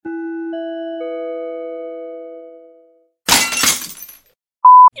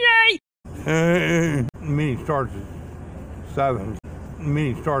starts at 7.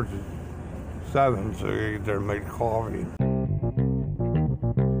 Meeting starts at 7, so you get there and make coffee.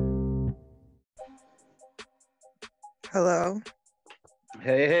 Hello.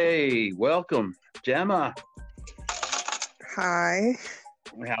 Hey, welcome, Gemma. Hi.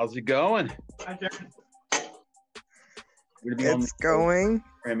 How's it going? It's going.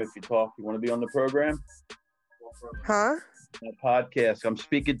 Program if you talk. You want to be on the program? Huh? That podcast. I'm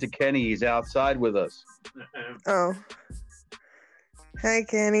speaking to Kenny. He's outside with us. Oh. Hey,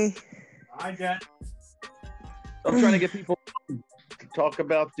 Kenny. Hi, Jen. I'm trying to get people to talk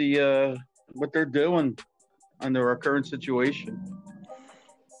about the what they're doing under our current situation.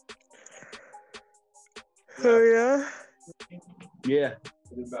 Oh, yeah? Yeah.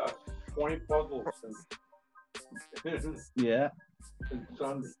 About 20 puzzles Yeah. since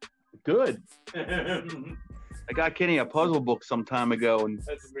Sunday. Good. I got Kenny a puzzle book some time ago, and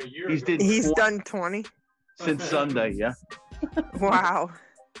That's been a year he's ago. did He's 20 done 20. since Sunday. Yeah. Wow.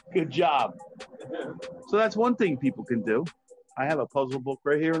 Good job. So that's one thing people can do. I have a puzzle book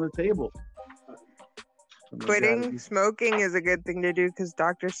right here on the table. Quitting smoking is a good thing to do because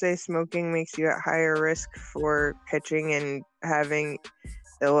doctors say smoking makes you at higher risk for catching and having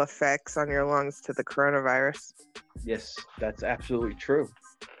ill effects on your lungs to the coronavirus. Yes, that's absolutely true.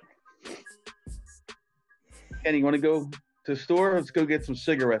 Kenny, you want to go to the store? Let's go get some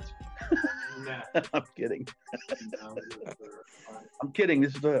cigarettes. Nah. I'm kidding. I'm kidding.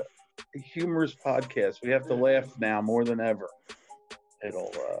 This is a humorous podcast. We have to laugh now more than ever.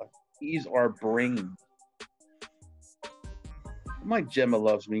 It'll ease our brain. My Gemma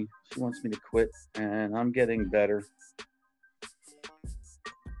loves me. She wants me to quit, and I'm getting better.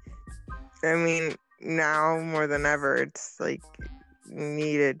 I mean, now more than ever, it's like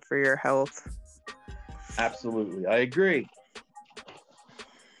needed for your health. Absolutely. I agree.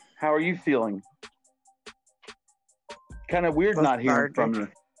 How are you feeling? Kind of weird not hearing from you.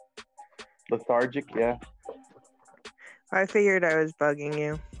 Lethargic, yeah. I figured I was bugging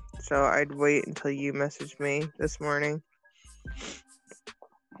you, so I'd wait until you messaged me this morning.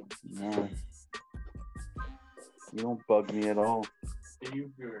 No. You don't bug me at all.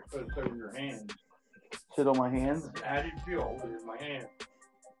 You put it over your hands. Sit on my hands. How do you feel with my hand?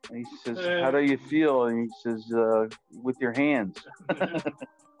 And he says, how do you feel? And he says, with your hands.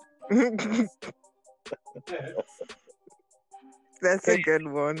 That's a good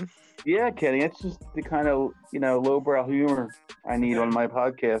one. Yeah, Kenny, it's just the kind of, lowbrow humor I need on my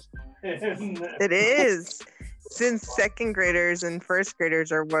podcast. It is. Since second graders and first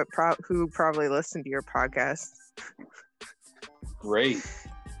graders are who probably listen to your podcast. Great.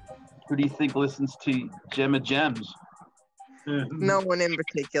 Who do you think listens to Gemma Gems? No one in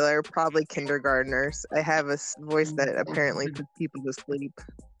particular, probably kindergartners. I have a voice that apparently puts people to sleep.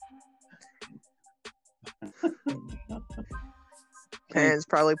 Parents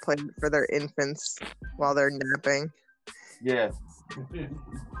probably play it for their infants while they're napping. Yeah.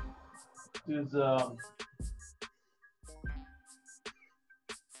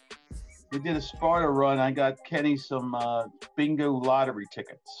 We did a Sparta run. I got Kenny some bingo lottery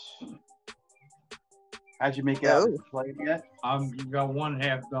tickets. How'd you make out? Did you play it yet? You got one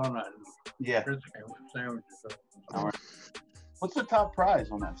half done on Yeah. Chris sandwiches. All right. What's the top prize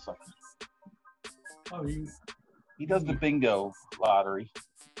on that sucker? Oh, He does the bingo lottery.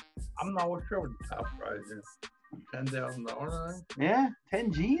 I'm not sure what the top prize is. $10,000. Yeah,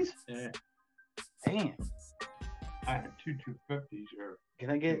 10 G's. Yeah, Damn. I had two 250s here.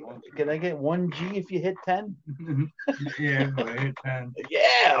 Can I get 1 G if you hit 10? Yeah, but I hit 10.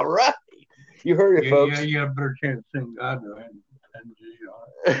 Yeah, all right. You heard it, folks. Yeah, you got a better chance of seeing God than I had 10 G's on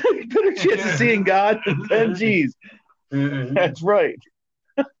it. Better chance of seeing God than 10 G's. That's right.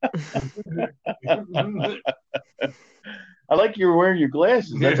 I like you're wearing your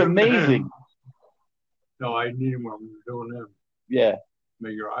glasses. That's amazing. No, I need them when I'm doing them. Yeah.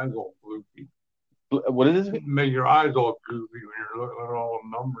 Make your eyes all goofy. What is it? Make your eyes all goofy when you're looking at all the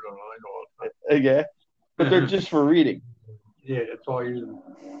numbers and all that. Yeah. But they're just for reading. Yeah, that's all you use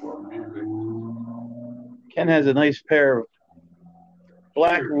for music. Ken has a nice pair of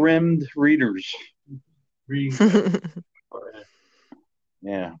black rimmed readers. Reading.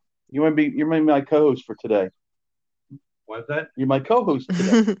 Yeah. You're my co-host for today. What's that? You're my co-host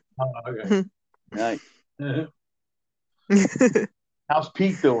today. Oh, okay. Nice. How's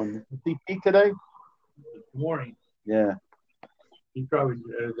Pete doing? Did you see Pete today? This morning, Yeah. he probably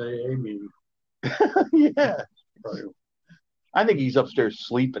did a AA meeting. Yeah. I think he's upstairs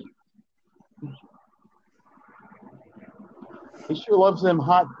sleeping. He sure loves them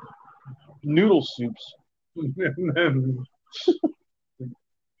hot noodle soups.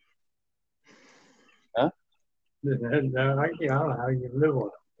 Huh? I don't know how you live on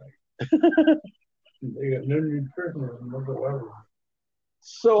it. They got no nutrition whatsoever.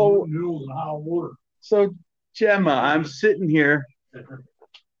 So, No hot water. so Gemma, I'm sitting here,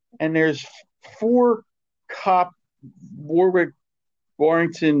 and there's 4 cop Warwick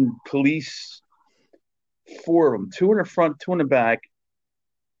Warrington police, 4 of them, 2 in the front, 2 in the back.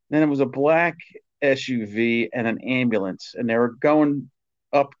 Then it was a black SUV and an ambulance, and they were going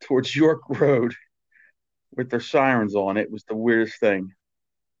up towards York Road with their sirens on. It was the weirdest thing.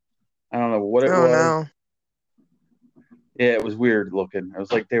 I don't know what it Oh was. no. Yeah, it was weird looking. It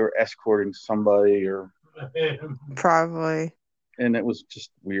was like they were escorting somebody, Probably. and it was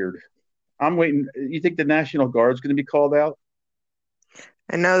just weird. I'm waiting. You think the National Guard's going to be called out?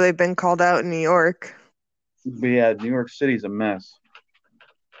 I know they've been called out in New York. But yeah, New York City's a mess.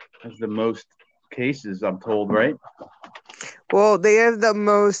 Has the most cases, I'm told, right? Well, they have the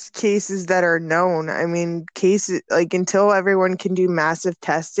most cases that are known. I mean, cases like until everyone can do massive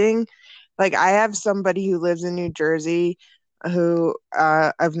testing. Like I have somebody who lives in New Jersey who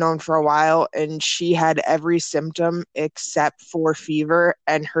I've known for a while, and she had every symptom except for fever,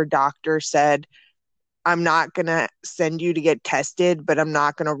 and her doctor said, I'm not going to send you to get tested, but I'm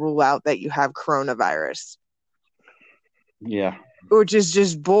not going to rule out that you have coronavirus. Yeah. Which is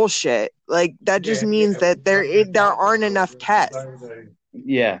just bullshit. Like that just means that there aren't enough tests.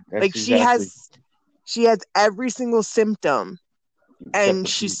 Yeah. Like she has every single symptom, and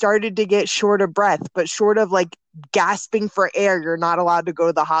she started to get short of breath, but short of like gasping for air, you're not allowed to go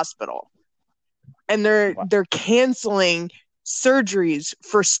to the hospital. And they're canceling surgeries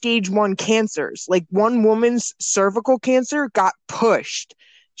for stage 1 cancers. Like one woman's cervical cancer got pushed.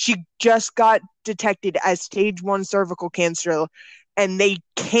 She just got detected as stage 1 cervical cancer, and they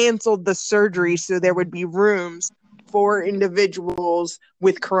canceled the surgery so there would be rooms for individuals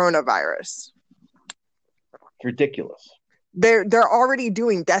with coronavirus. Ridiculous. They're already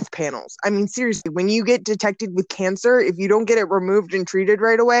doing death panels. I mean, seriously, when you get detected with cancer, if you don't get it removed and treated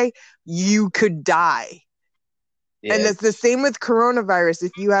right away, you could die. Yeah. And it's the same with coronavirus.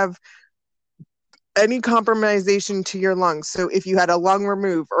 If you have any compromisation to your lungs, so if you had a lung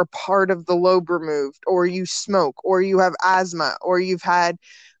removed or part of the lobe removed, or you smoke, or you have asthma, or you've had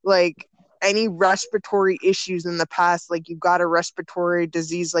like any respiratory issues in the past, like you've got a respiratory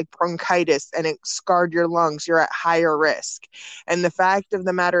disease like bronchitis and it scarred your lungs, you're at higher risk. And the fact of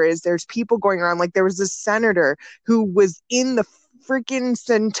the matter is there's people going around, like there was this senator who was in the freaking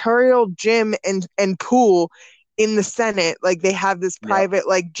Centennial gym and pool in the Senate. Like they have this private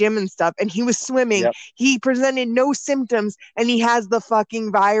like gym and stuff, and he was swimming. He presented no symptoms, and he has the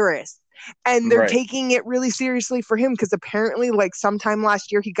fucking virus. And they're taking it really seriously for him because apparently like sometime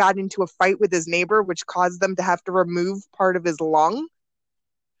last year he got into a fight with his neighbor, which caused them to have to remove part of his lung.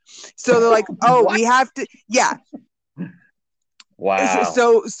 So they're like, oh, we have to, Wow.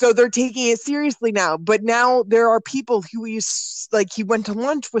 So they're taking it seriously now. But now there are people who he went to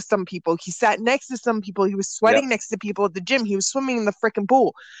lunch with some people. He sat next to some people. He was sweating next to people at the gym. He was swimming in the freaking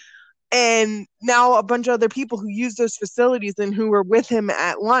pool. And now a bunch of other people who use those facilities and who were with him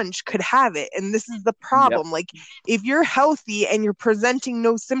at lunch could have it. And this is the problem. Like if you're healthy and you're presenting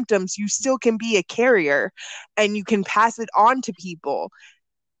no symptoms, you still can be a carrier and you can pass it on to people.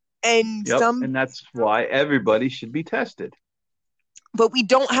 And and that's why everybody should be tested. But we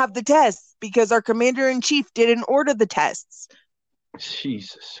don't have the tests because our commander-in-chief didn't order the tests.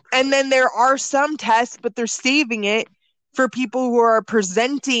 Jesus. And then there are some tests, but they're saving it for people who are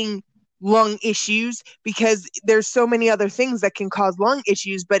presenting lung issues because there's so many other things that can cause lung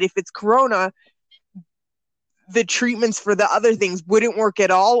issues. But if it's corona, the treatments for the other things wouldn't work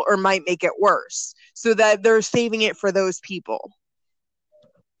at all or might make it worse. So that they're saving it for those people.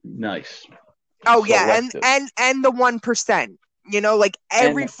 Nice. Oh, selective. And the 1%. You know, like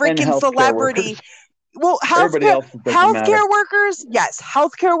every freaking celebrity. Well, healthcare workers, yes,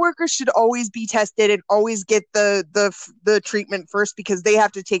 healthcare workers should always be tested and always get the treatment first because they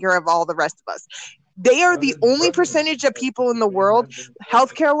have to take care of all the rest of us. They are the only percentage of people in the world,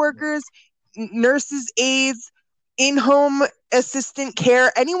 healthcare workers, nurses, aides, in-home assistant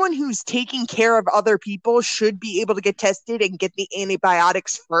care, anyone who's taking care of other people should be able to get tested and get the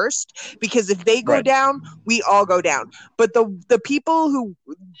antibiotics first, because if they go down, we all go down. But the people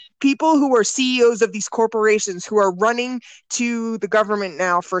who are CEOs of these corporations who are running to the government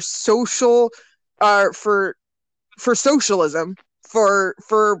now for socialism, for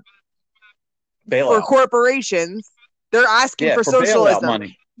corporations, they're asking for socialism.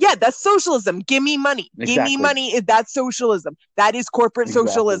 Money. Yeah, that's socialism. Give me money. Exactly. Give me money. That's socialism. That is corporate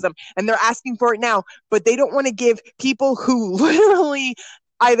socialism. And they're asking for it now. But they don't want to give people who literally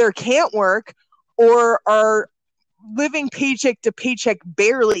either can't work or are living paycheck to paycheck,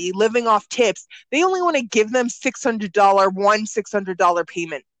 barely living off tips, they only want to give them $600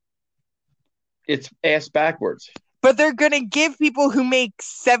 payment. It's ass backwards. But they're going to give people who make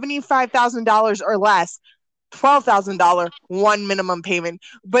 $75,000 or less $12,000 one minimum payment.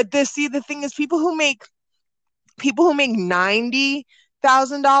 But the thing is, people who make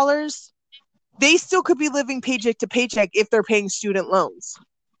 $90,000, they still could be living paycheck to paycheck if they're paying student loans.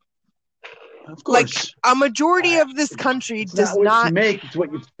 Of course. Like, a majority of this country does not you make, it's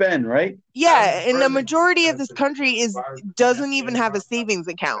what you spend, right? Yeah, and the majority of this country doesn't even have a savings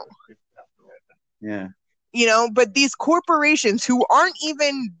account. Yeah. You know, but these corporations who aren't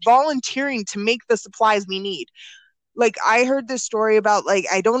even volunteering to make the supplies we need. Like, I heard this story about, like,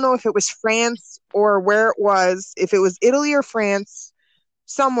 I don't know if it was France or where it was, if it was Italy or France,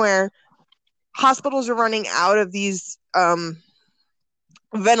 somewhere, hospitals are running out of these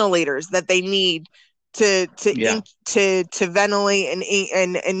ventilators that they need to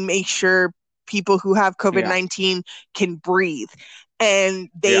ventilate and make sure people who have COVID-19 can breathe. And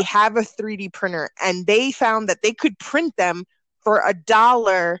they have a 3D printer, and they found that they could print them for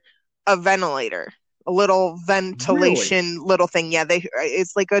 $1 a ventilator, a little ventilation little thing. Yeah,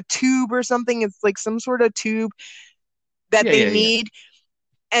 it's like a tube or something. It's like some sort of tube that they need.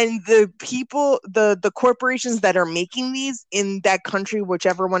 And the people, the corporations that are making these in that country,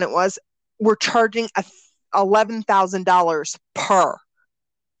 whichever one it was, were charging $11,000 per.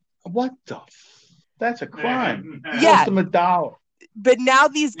 What the? That's a crime. Yeah. Cost them $1. But now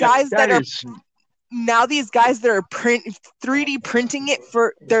these guys that are 3D printing it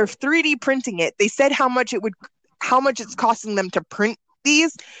they're 3D printing it. They said how much it's costing them to print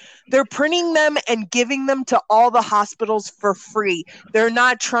these. They're printing them and giving them to all the hospitals for free. They're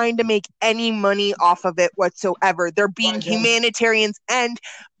not trying to make any money off of it whatsoever. They're being humanitarians, and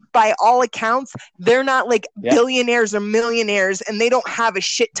by all accounts, they're not like billionaires or millionaires, and they don't have a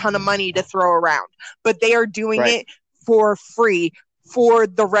shit ton of money to throw around, but they are doing it for free for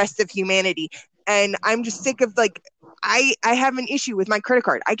the rest of humanity. And I'm just sick of, like, I have an issue with my credit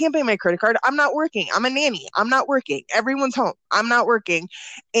card. I can't pay my credit card. I'm not working. I'm a nanny. I'm not working. Everyone's home. I'm not working.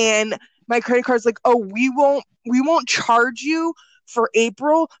 And my credit card's like, oh, we won't charge you for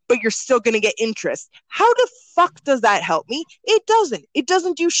April, but you're still going to get interest. How the fuck does that help me? It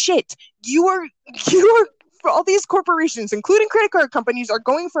doesn't do shit. You are all these corporations, including credit card companies, are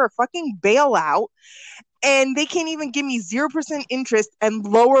going for a fucking bailout, and they can't even give me 0% interest and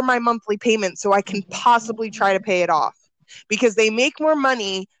lower my monthly payment so I can possibly try to pay it off, because they make more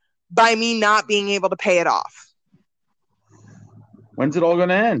money by me not being able to pay it off. When's it all going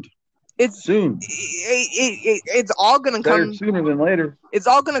to end? It's soon. It's all going to come sooner than later. It's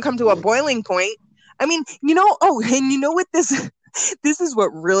all going to come to a boiling point. I mean, you know, and you know what this is what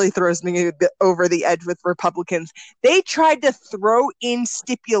really throws me over the edge with Republicans. They tried to throw in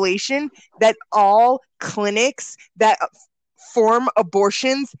stipulation that all clinics that form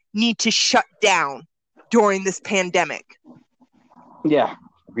abortions need to shut down during this pandemic. Yeah,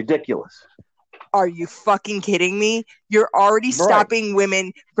 ridiculous. Are you fucking kidding me? You're already stopping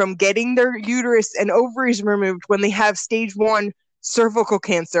women from getting their uterus and ovaries removed when they have stage 1 cervical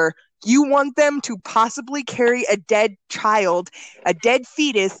cancer. You want them to possibly carry a dead child, a dead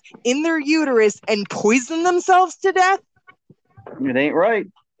fetus in their uterus and poison themselves to death? It ain't right.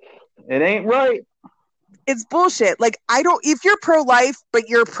 It ain't right. It's bullshit. Like, if you're pro-life, but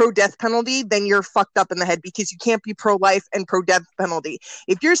you're pro-death penalty, then you're fucked up in the head, because you can't be pro-life and pro-death penalty.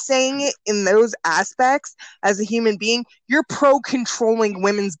 If you're saying it in those aspects as a human being, you're pro-controlling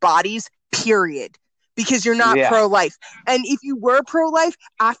women's bodies, period. Because you're not pro-life. And if you were pro-life,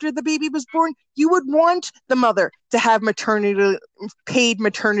 after the baby was born, you would want the mother to have paid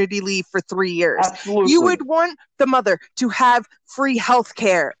maternity leave for 3 years. Absolutely. You would want the mother to have free health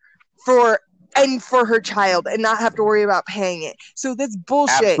care for her child and not have to worry about paying it. So that's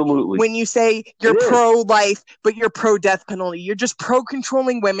bullshit. Absolutely. When you say you're pro-life, but you're pro-death penalty. You're just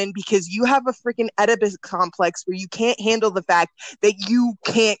pro-controlling women because you have a freaking Oedipus complex where you can't handle the fact that you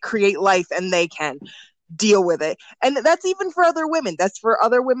can't create life and they can. Deal with it. And that's even for other women. That's for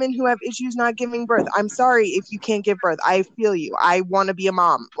other women who have issues not giving birth. I'm sorry if you can't give birth. I feel you. I want to be a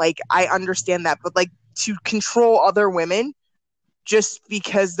mom. Like, I understand that. But, like, to control other women just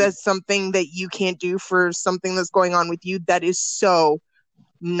because that's something that you can't do for something that's going on with you, that is so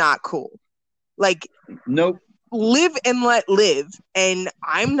not cool. Like, nope. Live and let live. And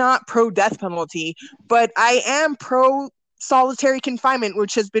I'm not pro-death penalty, but I am pro-solitary confinement,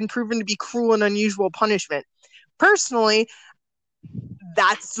 which has been proven to be cruel and unusual punishment. Personally,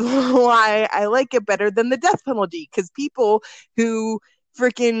 that's why I like it better than the death penalty, because people who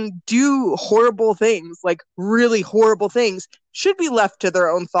freaking do horrible things, like really horrible things, should be left to their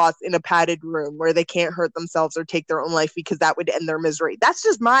own thoughts in a padded room where they can't hurt themselves or take their own life, because that would end their misery. That's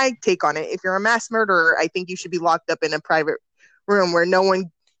just my take on it. If you're a mass murderer, I think you should be locked up in a private room where no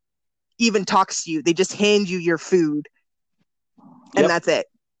one even talks to you. They just hand you your food, and that's it.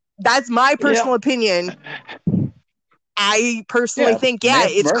 That's my personal opinion. I personally think,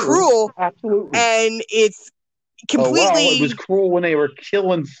 it's cruel. Absolutely. And it's completely... Oh, wow. It was cruel when they were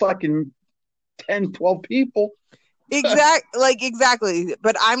killing fucking 10, 12 people. Exactly.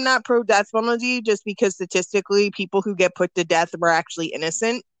 But I'm not pro death penalty just because statistically people who get put to death were actually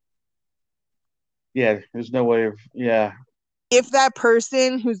innocent. Yeah, there's no way of... Yeah. If that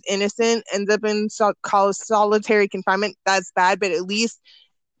person who's innocent ends up in solitary confinement, that's bad, but at least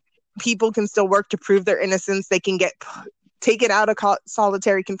people can still work to prove their innocence. They can get taken out of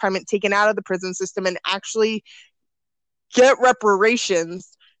solitary confinement, taken out of the prison system, and actually get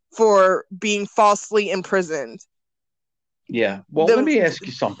reparations for being falsely imprisoned. Yeah. Well, let me ask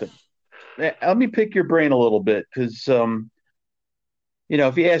you something. Let me pick your brain a little bit, because,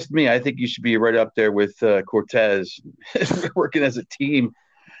 if you asked me, I think you should be right up there with Cortez, working as a team.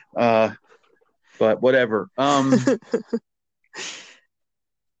 But whatever.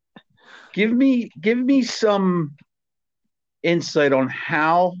 Give me some insight on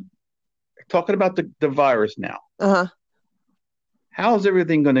how, talking about the virus now. How is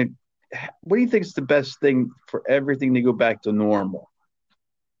everything going to? What do you think is the best thing for everything to go back to normal?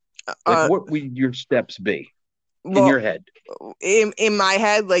 What would your steps be in your head? In my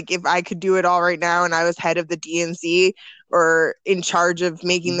head, like if I could do it all right now and I was head of the DNC or in charge of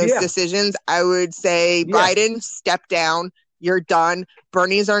making those decisions, I would say, Biden, step down. You're done.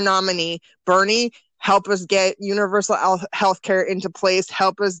 Bernie's our nominee. Bernie, help us get universal health care into place.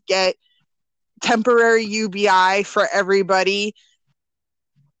 Help us get temporary UBI for everybody.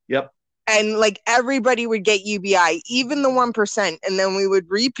 Yep. And like everybody would get UBI, even the 1%. And then we would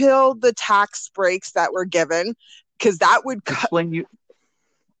repeal the tax breaks that were given, because that would explain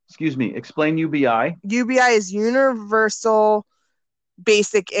UBI. UBI is universal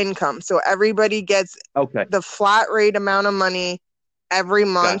basic income. So everybody gets the flat rate amount of money every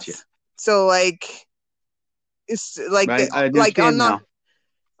month. Gotcha. So like it's like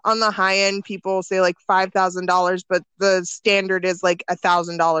on the high end, people say like $5,000, but the standard is like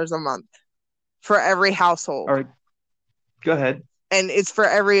 $1,000 a month for every household. All right, go ahead. And it's for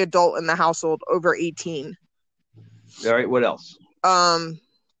every adult in the household over 18. All right, what else?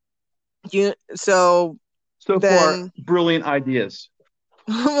 So far, brilliant ideas.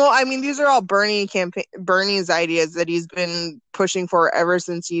 Well, I mean, these are all Bernie's ideas that he's been pushing for ever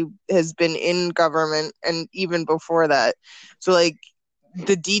since he has been in government, and even before that. So, like,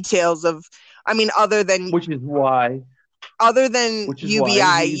 the details of, I mean, other than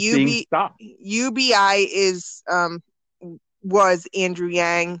UBI, UBI is was Andrew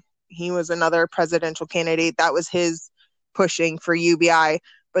Yang. He was another presidential candidate. That was his pushing for UBI.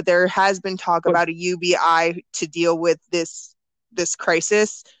 But there has been talk about a UBI to deal with this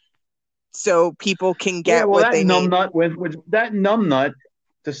crisis, so people can get what they need. That numbnut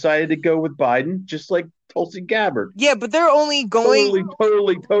decided to go with Biden, just like Tulsi Gabbard. Yeah, but they're only going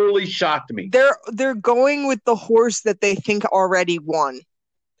totally shocked me. They're going with the horse that they think already won,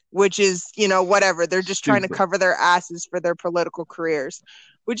 which is, whatever. They're just trying to cover their asses for their political careers,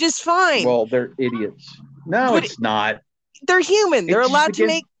 which is fine. Well, they're idiots. No, but it's not. They're human. They're allowed to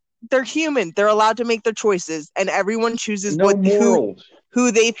make. They're human. They're allowed to make their choices, and everyone chooses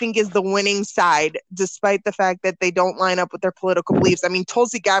who they think is the winning side, despite the fact that they don't line up with their political beliefs. I mean,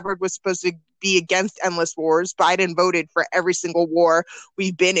 Tulsi Gabbard was supposed to be against endless wars. Biden voted for every single war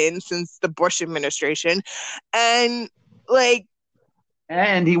we've been in since the Bush administration, and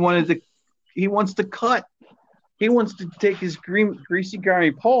he wants to cut. He wants to take his greasy,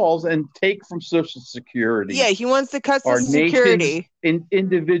 grimy paws and take from Social Security. Yeah, he wants to cut Social Security.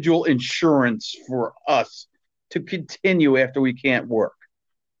 Individual insurance for us to continue after we can't work.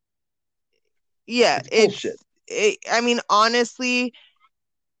 Yeah, it's bullshit. I mean, honestly,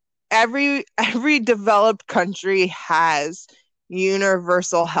 every developed country has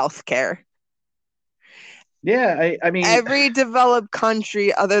universal health care. Yeah, I mean, every developed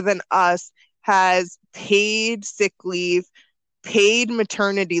country other than us has paid sick leave, paid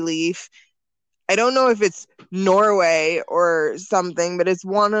maternity leave. I don't know if it's Norway or something, but it's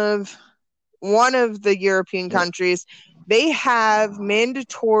one of the European countries. They have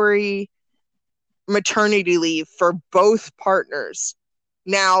mandatory maternity leave for both partners.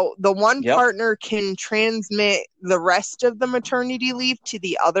 Now, the one partner can transmit the rest of the maternity leave to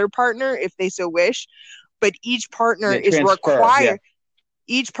the other partner if they so wish, but each partner is required.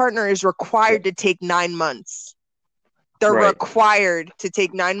 each partner is required to take 9 months. They're Right. required to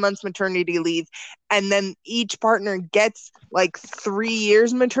take 9 months maternity leave, and then each partner gets like 3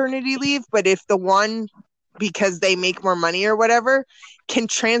 years maternity leave. But if the one, because they make more money or whatever, can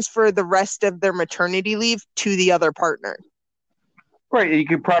transfer the rest of their maternity leave to the other partner. Right. You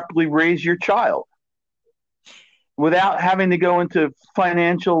can properly raise your child without having to go into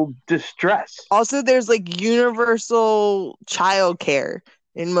financial distress. Also, there's like universal child care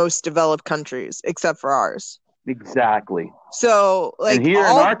in most developed countries, except for ours. Exactly. So, like, and here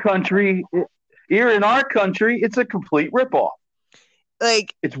in our country, it's a complete ripoff.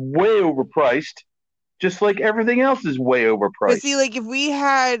 Like, it's way overpriced, just like everything else is way overpriced. But see, like, if we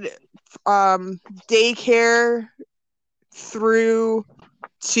had daycare through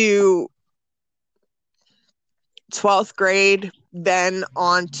to 12th grade, then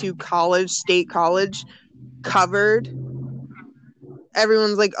on to college, state college, covered,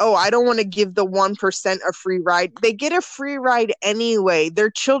 everyone's like, oh, I don't want to give the 1% a free ride. They get a free ride anyway. Their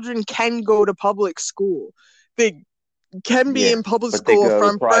children can go to public school. They can be in public school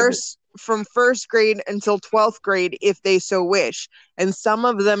from first grade until 12th grade if they so wish. And some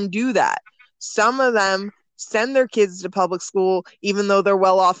of them do that. Some of them send their kids to public school, even though they're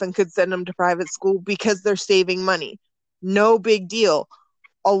well off and could send them to private school because they're saving money. No big deal.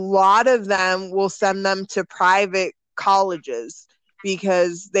 A lot of them will send them to private colleges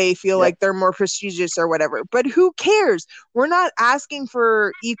because they feel like they're more prestigious or whatever. But who cares? We're not asking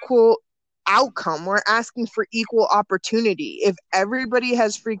for equal outcome. We're asking for equal opportunity. If everybody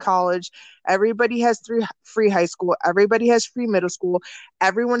has free college, everybody has free high school, everybody has free middle school,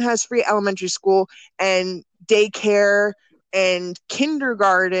 everyone has free elementary school and daycare and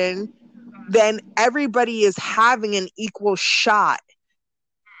kindergarten, then everybody is having an equal shot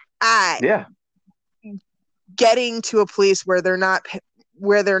at getting to a place where they're not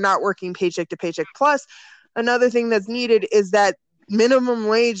working paycheck to paycheck. Plus, another thing that's needed is that minimum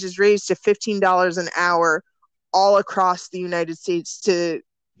wage is raised to $15 an hour all across the United States to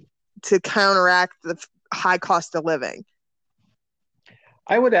counteract the high cost of living.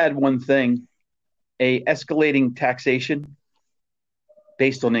 I would add one thing: a escalating taxation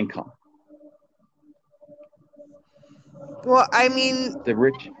based on income. Well, I mean, the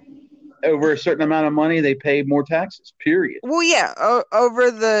rich, over a certain amount of money, they pay more taxes, period. Well, yeah,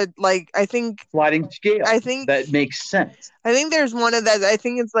 over the, I think... sliding scale. I think... that makes sense. I think there's one of that. I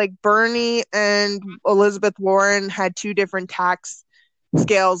think it's like Bernie and Elizabeth Warren had two different tax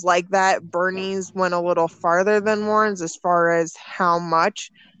scales like that. Bernie's went a little farther than Warren's as far as how much.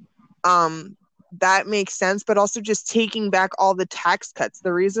 That makes sense, but also just taking back all the tax cuts.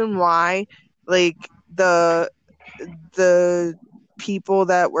 The reason why, the people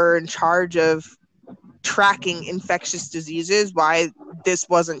that were in charge of tracking infectious diseases, why this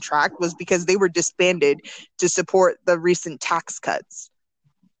wasn't tracked, was because they were disbanded to support the recent tax cuts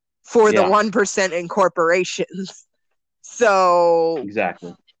for the 1% in corporations. So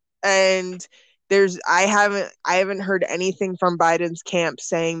exactly. And I haven't heard anything from Biden's camp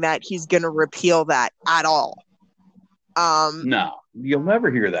saying that he's going to repeal that at all. No, you'll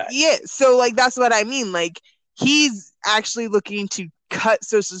never hear that. Yeah, so that's what I mean. He's actually looking to cut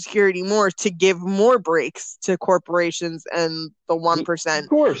Social Security more to give more breaks to corporations and the 1%. Of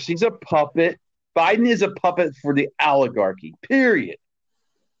course, he's a puppet. Biden is a puppet for the oligarchy, period.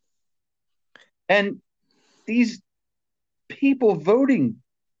 And these people voting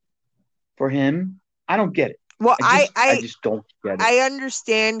for him, I don't get it. Well, I just don't get it. I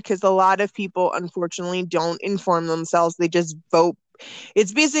understand, because a lot of people, unfortunately, don't inform themselves. They just vote.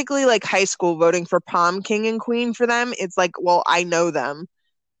 It's basically like high school voting for prom king and queen for them. It's like, well, I know them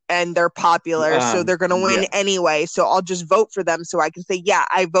and they're popular, so they're going to win anyway. So I'll just vote for them so I can say, yeah,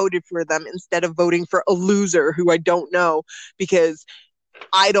 I voted for them, instead of voting for a loser who I don't know because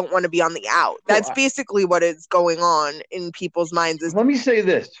I don't want to be on the out. That's basically what is going on in people's minds. Let me say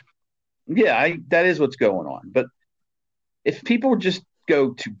this. Yeah, that is what's going on. But if people just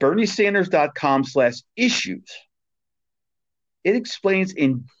go to berniesanders.com/issues, it explains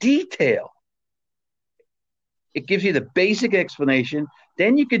in detail. It gives you the basic explanation.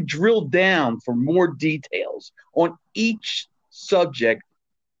 Then you can drill down for more details on each subject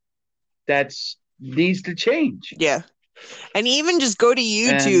that needs to change. Yeah. And even just go to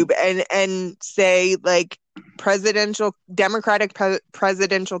YouTube and say Democratic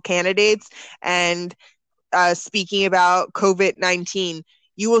presidential candidates and speaking about COVID-19,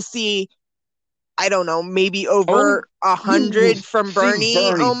 you will see, I don't know, maybe over 100 from Bernie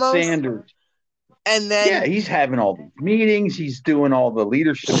almost. Sanders. And then he's having all these meetings. He's doing all the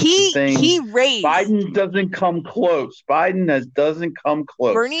leadership things. He raised. Biden doesn't come close. Doesn't come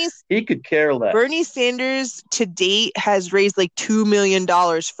close. He could care less. Bernie Sanders to date has raised like $2 million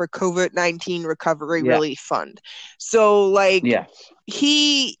for COVID-19 recovery relief fund. So like,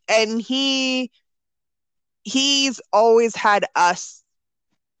 he's always had us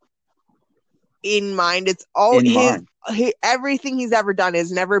in mind. It's all everything he's ever done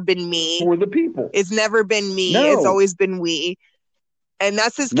has never been me. For the people. It's never been me. No. It's always been we. And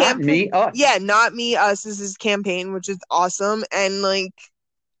that's his campaign. Not me, us. Yeah, not me, us is his campaign, which is awesome. And like,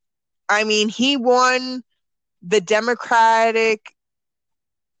 I mean, he won the Democratic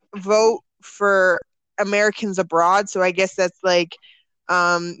vote for Americans abroad. So I guess that's like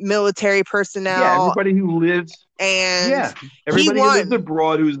military personnel. Yeah, everybody who lives. And everybody who lives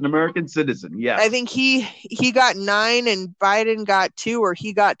abroad who's an American citizen. Yeah, I think he got 9 and Biden got 2, or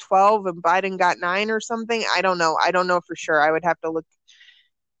he got 12 and Biden got 9 or something. I don't know for sure. I would have to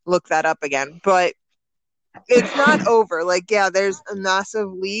look that up again. But it's not over. Like, yeah, there's a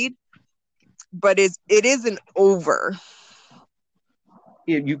massive lead, but it isn't over.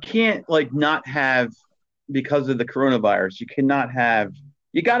 You can't like not have, because of the coronavirus. You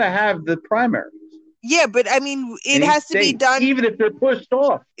got to have the primary. Yeah, but I mean, it has to be done, even if they're pushed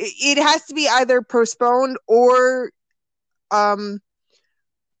off. It has to be either postponed or write-in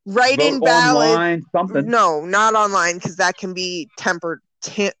ballot. Online, something. No, not online, because that can be tampered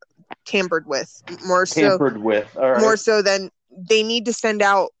with. More so, all right. More so than they need to send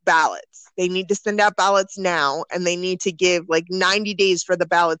out ballots. They need to send out ballots now, and they need to give like 90 days for the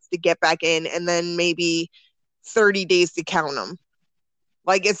ballots to get back in, and then maybe 30 days to count them.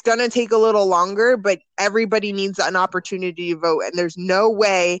 Like, it's going to take a little longer, but everybody needs an opportunity to vote. And there's no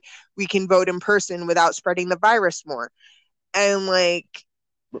way we can vote in person without spreading the virus more. And like,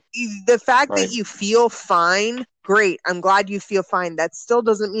 the fact that you feel fine, great. I'm glad you feel fine. That still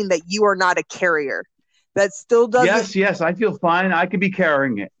doesn't mean that you are not a carrier. That still doesn't. Yes, I feel fine. I could be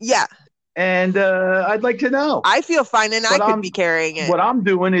carrying it. Yeah. And I'd like to know. I feel fine, and I could be carrying it. What I'm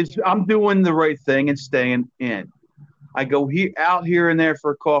doing is I'm doing the right thing and staying in. I go out here and there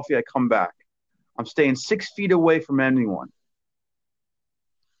for a coffee. I come back. I'm staying 6 feet away from anyone.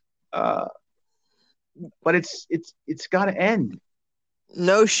 But it's got to end.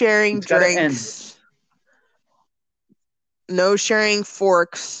 No sharing drinks. No sharing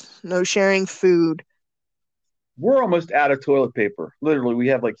forks. No sharing food. We're almost out of toilet paper. Literally, we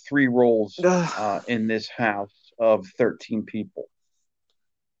have like 3 rolls in this house of 13 people.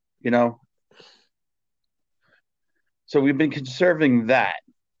 You know? So we've been conserving that.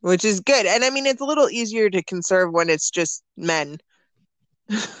 Which is good. And I mean, it's a little easier to conserve when it's just men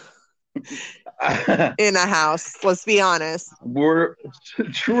in a house. Let's be honest.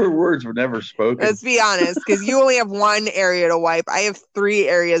 Truer words were never spoken. Let's be honest, because you only have one area to wipe. I have 3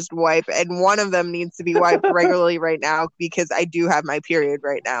 areas to wipe, and one of them needs to be wiped regularly right now because I do have my period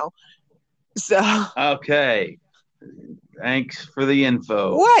right now. So. Okay. Thanks for the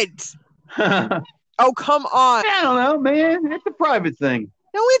info. What? Oh, come on. I don't know, man. It's a private thing.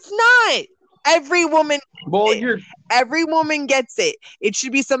 No, it's not. Every woman gets it. It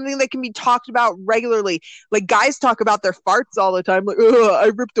should be something that can be talked about regularly. Like, guys talk about their farts all the time. Like,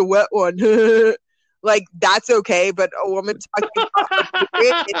 I ripped a wet one. Like, that's okay, but a woman talking about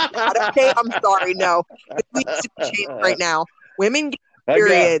it's not okay. I'm sorry, no. It needs to be changed right now. Women get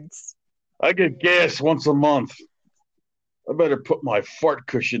periods. I get gas once a month. I better put my fart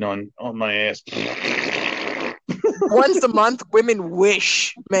cushion on my ass. Once a month, women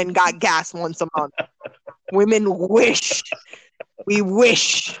wish men got gas once a month. Women wish. We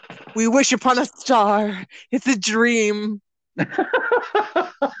wish. We wish upon a star. It's a dream. Do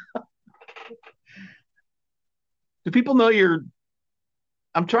people know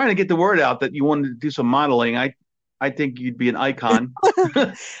I'm trying to get the word out that you wanted to do some modeling. I think you'd be an icon.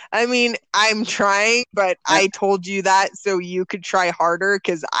 I mean, I'm trying, but I told you that so you could try harder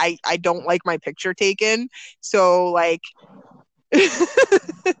because I don't like my picture taken. So, like,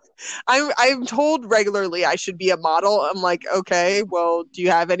 I'm told regularly I should be a model. I'm like, okay, well, do you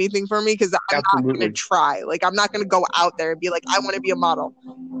have anything for me? Because I'm not going to try. Like, I'm not going to go out there and be like, I want to be a model.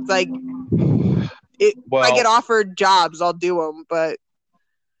 It's like, if I get offered jobs, I'll do them. But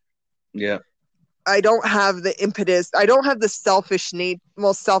yeah. I don't have the impetus. I don't have the selfish need,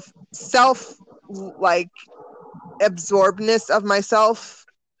 self like absorbedness of myself,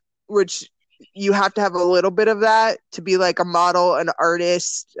 which you have to have a little bit of that to be like a model, an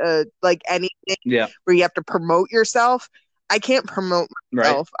artist, like anything where you have to promote yourself. I can't promote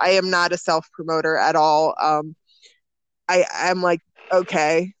myself. Right. I am not a self promoter at all. I'm like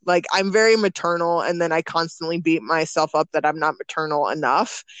okay. Like, I'm very maternal, and then I constantly beat myself up that I'm not maternal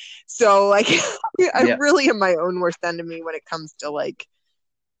enough. So, like, I really am my own worst enemy when it comes to, like,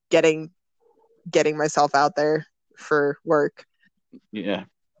 getting myself out there for work. Yeah.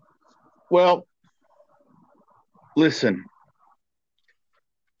 Well, listen.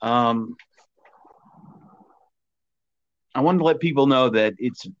 I wanted to let people know that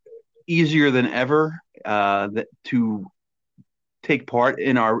it's easier than ever to take part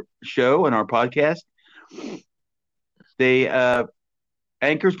in our show and our podcast.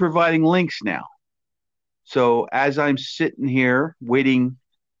 Anchor's providing links now. So as I'm sitting here waiting,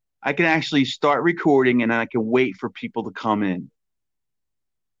 I can actually start recording and I can wait for people to come in.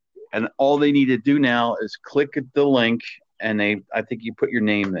 And all they need to do now is click at the link, and I think you put your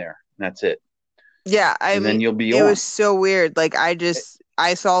name there. And that's it. Yeah, I mean, then you'll be on. It was so weird. Like,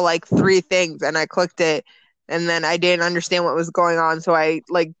 I saw like 3 things, and I clicked it, and then I didn't understand what was going on, so I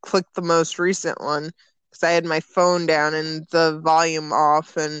like clicked the most recent one because I had my phone down and the volume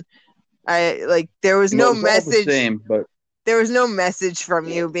off, and there was no message. There was no message from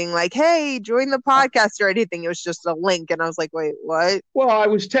you being like, "Hey, join the podcast" or anything. It was just a link, and I was like, "Wait, what?" Well, I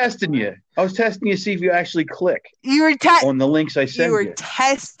was testing you. I was testing you to see if you actually click. You were on the links I sent you. You were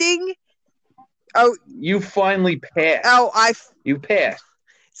testing. Oh, you finally passed. You passed.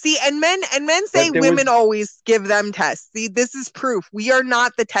 See, and men say women always give them tests. See, this is proof. We are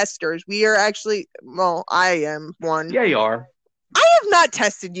not the testers. We are actually, well, I am one. Yeah, you are. I have not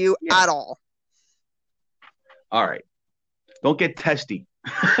tested you at all. All right. Don't get testy.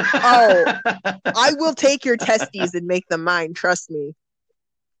 Oh, I will take your testes and make them mine. Trust me.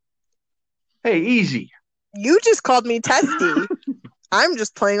 Hey, easy. You just called me testy. I'm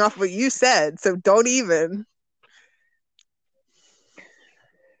just playing off what you said, so don't even.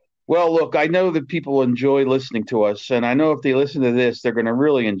 Well, look, I know that people enjoy listening to us, and I know if they listen to this, they're going to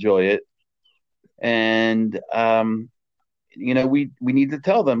really enjoy it. And, we need to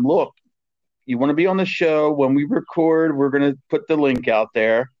tell them, look, you want to be on the show, when we record, we're going to put the link out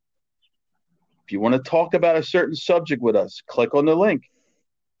there. If you want to talk about a certain subject with us, click on the link,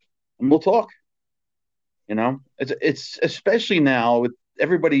 and we'll talk. It's especially now with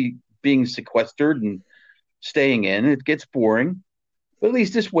everybody being sequestered and staying in, it gets boring. But at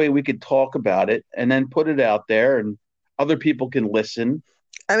least this way we could talk about it and then put it out there and other people can listen.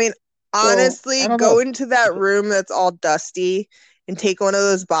 I mean, honestly, go into that room that's all dusty and take one of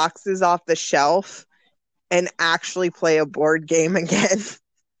those boxes off the shelf and actually play a board game again.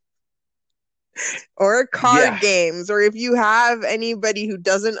 Or card games, or if you have anybody who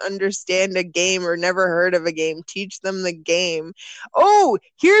doesn't understand a game or never heard of a game, teach them the game. Oh,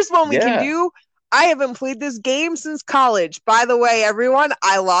 here's what we can do. I haven't played this game since college. By the way, everyone,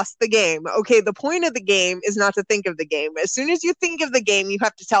 I lost the game. Okay, the point of the game is not to think of the game. As soon as you think of the game, you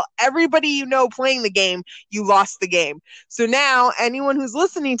have to tell everybody you know playing the game you lost the game. So now, anyone who's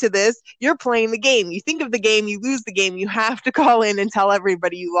listening to this, you're playing the game. You think of the game, you lose the game. You have to call in and tell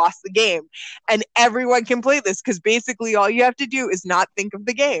everybody you lost the game. And everyone can play this because basically all you have to do is not think of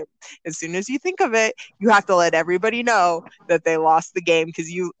the game. As soon as you think of it, you have to let everybody know that they lost the game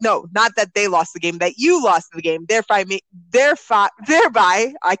not that they lost the game, that you lost the game, thereby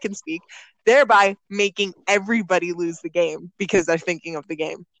I can speak, thereby making everybody lose the game because they're thinking of the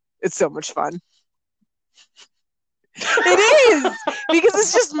game. It's so much fun. It is, because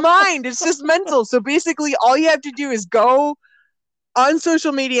it's just mind, it's just mental. So basically all you have to do is go on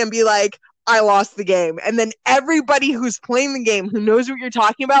social media and be like, I lost the game, and then everybody who's playing the game who knows what you're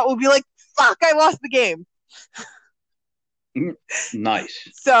talking about will be like, fuck, I lost the game. Nice.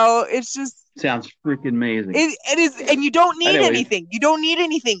 So it's just sounds freaking amazing. It is, and you don't need anything. You don't need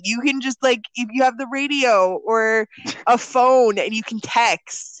anything. You can just, like, if you have the radio or a phone and you can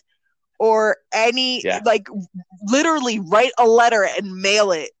text or like literally write a letter and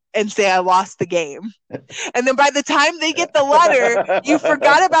mail it and say I lost the game. And then by the time they get the letter, you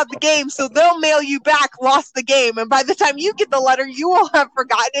forgot about the game, so they'll mail you back lost the game. And by the time you get the letter, you will have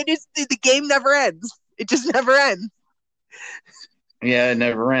forgotten it. The game never ends. It just never ends. Yeah, it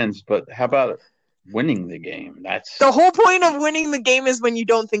never ends. But how about winning the game? That's the whole point of winning the game, is when you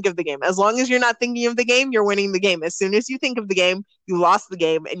don't think of the game. As long as you're not thinking of the game, you're winning the game. As soon as you think of the game, you lost the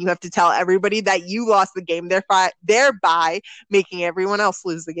game, and you have to tell everybody that you lost the game, thereby making everyone else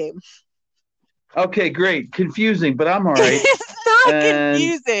lose the game. Okay, great. Confusing, but I'm all right. It's not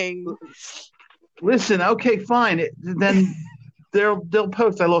confusing. Listen, okay, fine. Then they'll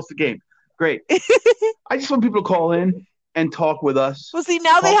post I lost the game. Great. I just want people to call in and talk with us. Well, see,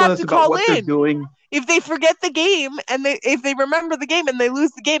 now they have to call in. They're doing. If they forget the game if they remember the game and they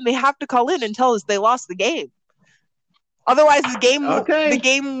lose the game, they have to call in and tell us they lost the game. Otherwise, Okay. the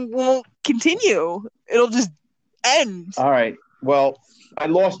game won't continue. It'll just end. All right. Well, I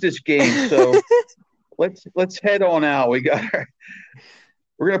lost this game, so let's head on out. We're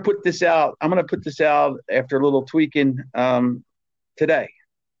gonna put this out. I'm gonna put this out after a little tweaking today.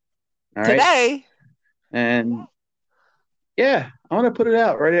 All right. Today. And yeah, I'm gonna put it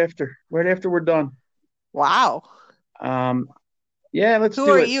out right after we're done. Wow. Yeah, let's do it.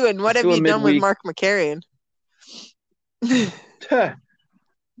 Who are you and what have you done with Mark McCarrion?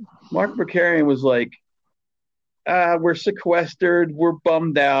 Mark McCarrion was like, we're sequestered, we're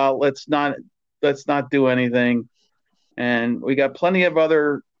bummed out, let's not do anything. And we got plenty of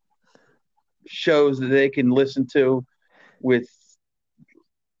other shows that they can listen to with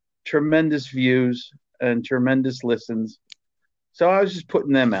tremendous views and tremendous listens. So I was just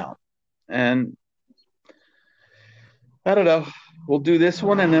putting them out. And I don't know. We'll do this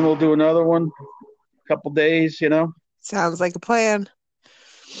one and then we'll do another one a couple days, you know. Sounds like a plan.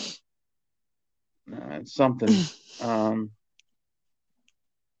 It's something.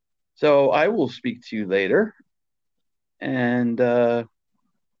 So I will speak to you later. And I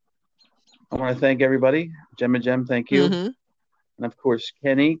want to thank everybody. Jem, thank you. Mm-hmm. And of course,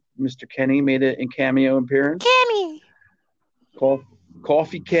 Kenny, Mr. Kenny made it in cameo appearance. Kenny.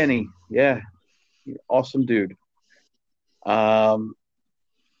 Coffee Kenny. Yeah. Awesome dude. And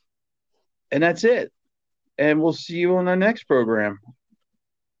that's it. And we'll see you on our next program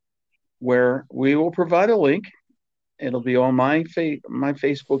where we will provide a link. It'll be on my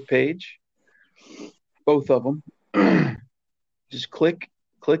Facebook page, both of them. Just click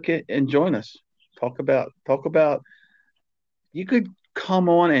it and join us. Talk about. You could come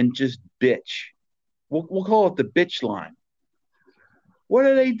on and just bitch. We'll call it the bitch line. What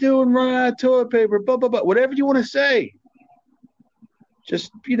are they doing? Running out of toilet paper? Blah blah blah. Whatever you want to say.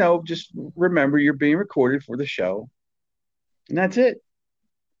 Just remember you're being recorded for the show, and that's it.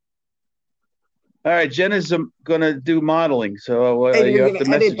 All right, Jenna's going to do modeling, so you have to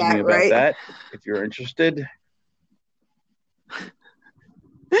message me about that if you're interested.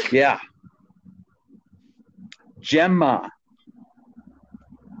 Yeah. Gemma.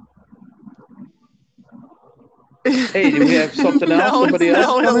 Hey, do we have something else? Somebody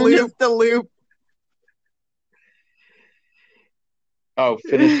else? The loop. Oh,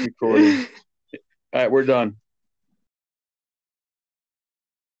 finished recording. All right, we're done.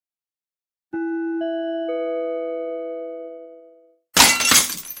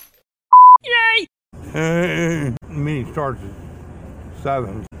 Yay! Meeting starts at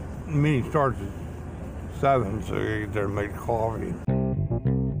 7. Meeting starts at 7, so you get there and make coffee.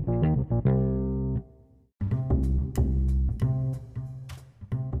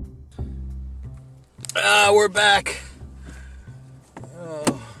 We're back.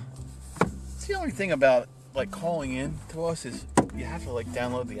 It's the only thing about like calling in to us is you have to like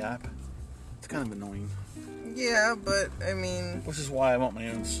download the app. It's kind of annoying. Yeah, but I mean, which is why I want my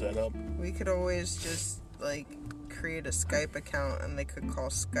own setup. We could always just like create a Skype account and they could call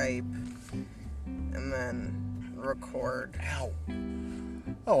Skype and then record. Ow.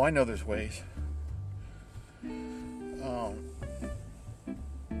 Oh, I know there's ways.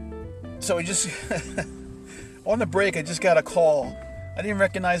 So I just on the break I just got a call. I didn't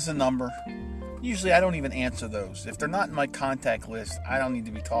recognize the number. Usually I don't even answer those. If they're not in my contact list, I don't need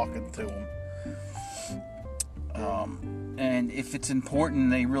to be talking to them. And if it's important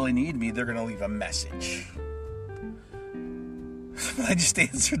and they really need me, they're going to leave a message. I just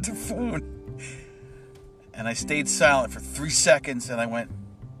answered the phone. And I stayed silent for 3 seconds and I went,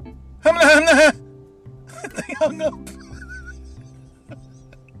 They hung up.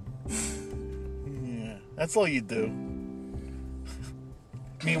 Yeah, that's all you do.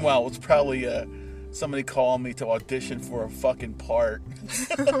 Meanwhile, it's probably somebody calling me to audition for a fucking part.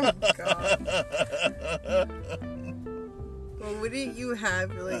 Oh, God. Well, wouldn't you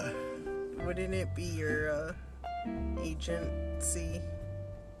have, like, wouldn't it be your agency?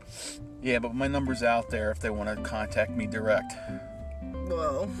 Yeah, but my number's out there if they want to contact me direct.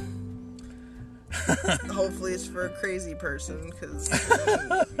 Well, hopefully it's for a crazy person, because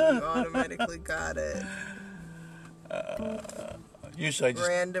you automatically got it. Usually I just...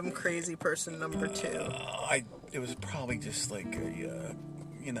 Random crazy person number 2. It was probably just like a,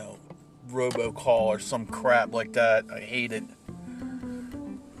 robocall or some crap like that. I hate it.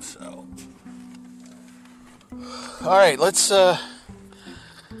 So... Alright, let's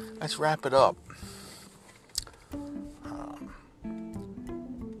wrap it up.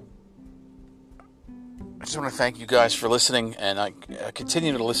 I just want to thank you guys for listening, and I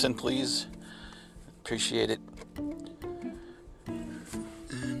continue to listen, please. Appreciate it.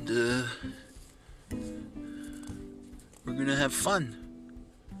 And We're going to have fun.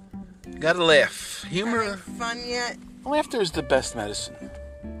 Gotta laugh. Humor. Having fun yet? Laughter is the best medicine.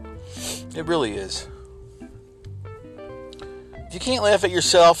 It really is. If you can't laugh at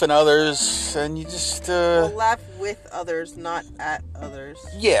yourself and others, then you just... Well, laugh with others, not at others.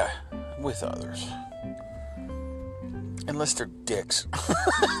 Yeah, with others. Unless they're dicks.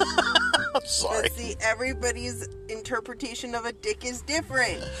 I'm sorry. But see, everybody's interpretation of a dick is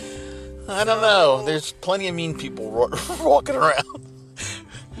different. I don't know. There's plenty of mean people walking around.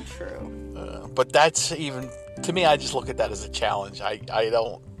 True. But that's even... To me, I just look at that as a challenge. I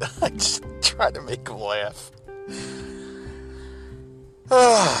don't... I just try to make them laugh.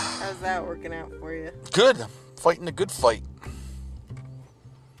 How's that working out for you? Good. I'm fighting a good fight.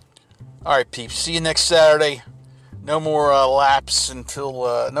 All right, peeps. See you next Saturday. No more laps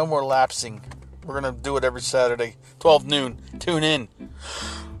until... no more lapsing. We're going to do it every Saturday. 12 noon. Tune in.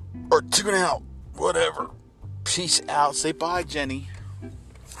 Or tune out. Whatever. Peace out. Say bye, Jenny.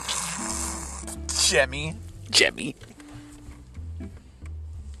 Jemmy.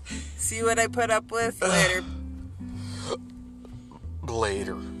 See what I put up with? Later.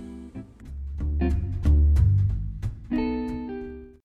 Later.